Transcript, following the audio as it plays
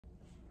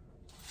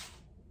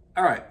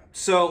All right,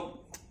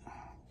 so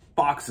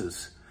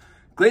boxes.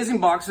 Glazing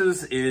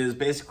boxes is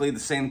basically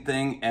the same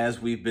thing as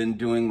we've been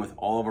doing with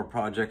all of our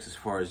projects as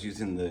far as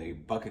using the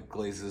bucket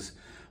glazes.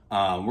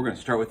 We're gonna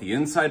start with the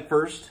inside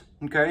first,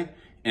 okay?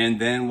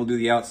 And then we'll do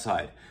the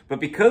outside.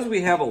 But because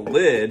we have a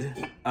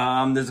lid,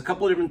 there's a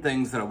couple of different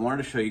things that I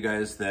wanted to show you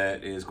guys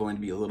that is going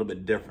to be a little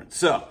bit different.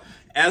 So,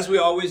 as we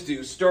always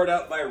do, start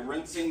out by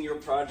rinsing your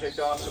project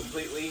off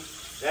completely.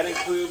 That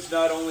includes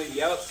not only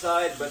the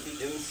outside, but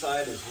the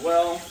inside as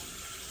well.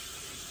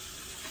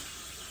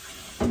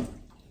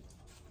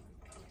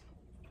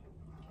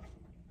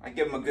 I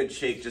give them a good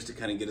shake just to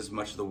kind of get as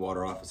much of the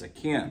water off as I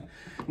can.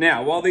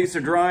 Now, while these are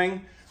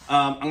drying,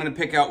 I'm gonna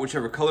pick out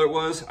whichever color it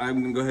was.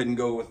 I'm gonna go ahead and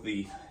go with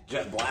the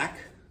jet black,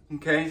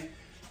 okay?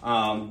 Go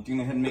ahead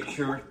and make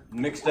sure it's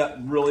mixed up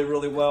really,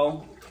 really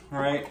well, all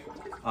right?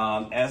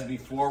 As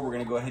before, we're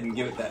gonna go ahead and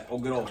give it that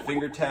good old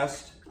finger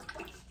test,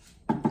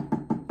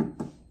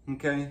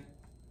 okay?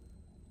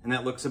 And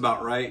that looks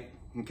about right,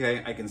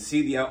 okay? I can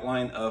see the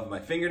outline of my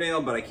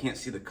fingernail, but I can't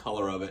see the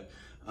color of it.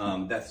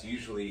 That's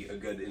usually a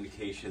good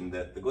indication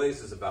that the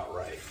glaze is about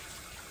right.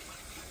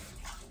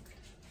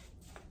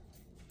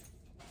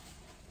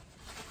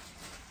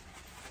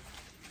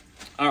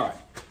 All right,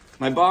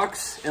 my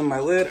box and my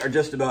lid are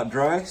just about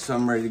dry, so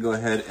I'm ready to go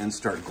ahead and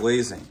start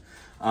glazing.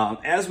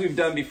 As we've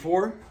done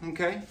before,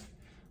 okay,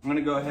 I'm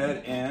gonna go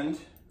ahead and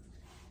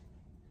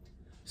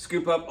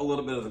scoop up a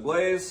little bit of the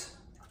glaze,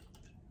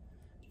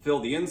 fill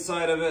the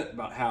inside of it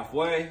about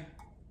halfway,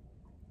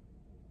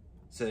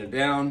 set it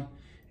down,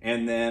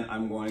 and then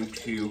I'm going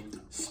to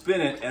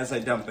spin it as I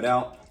dump it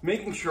out,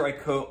 making sure I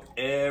coat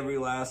every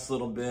last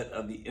little bit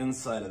of the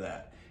inside of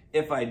that.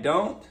 If I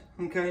don't,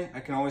 okay, I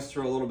can always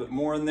throw a little bit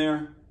more in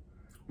there.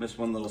 Miss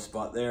one little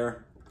spot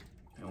there,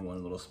 and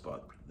one little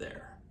spot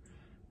there,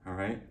 all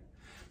right?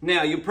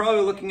 Now, you're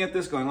probably looking at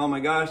this going, oh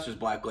my gosh, there's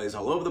black glaze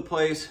all over the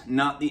place.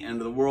 Not the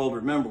end of the world.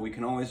 Remember, we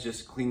can always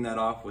just clean that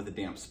off with a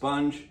damp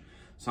sponge.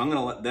 So I'm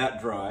gonna let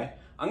that dry.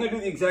 I'm gonna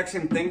do the exact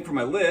same thing for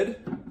my lid,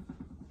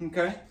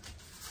 okay?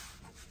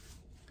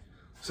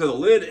 So the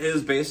lid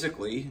is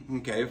basically,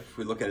 okay, if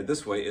we look at it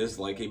this way, is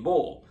like a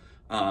bowl.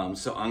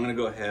 So I'm gonna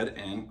go ahead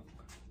and,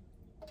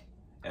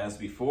 as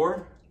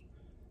before,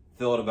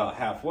 fill it about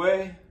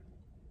halfway,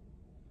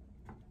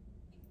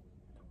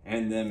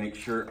 and then make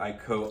sure I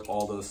coat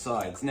all those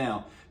sides.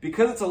 Now,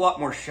 because it's a lot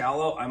more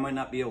shallow, I might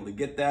not be able to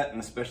get that, and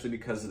especially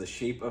because of the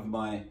shape of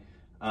my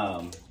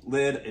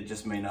lid, it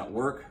just may not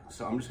work.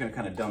 So I'm just gonna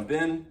kind of dump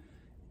in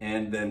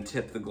and then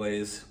tip the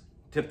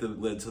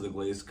lid so the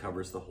glaze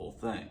covers the whole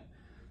thing.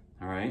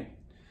 All right,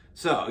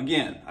 so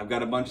again, I've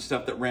got a bunch of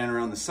stuff that ran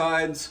around the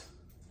sides,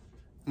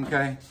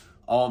 okay?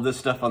 All of this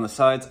stuff on the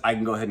sides, I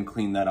can go ahead and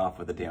clean that off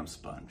with a damp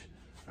sponge,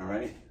 all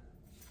right?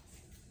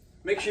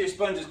 Make sure your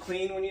sponge is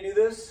clean when you do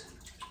this.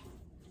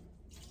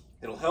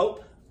 It'll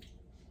help,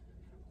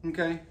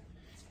 okay?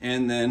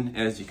 And then,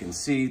 as you can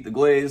see, the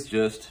glaze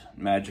just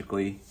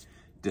magically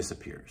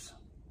disappears.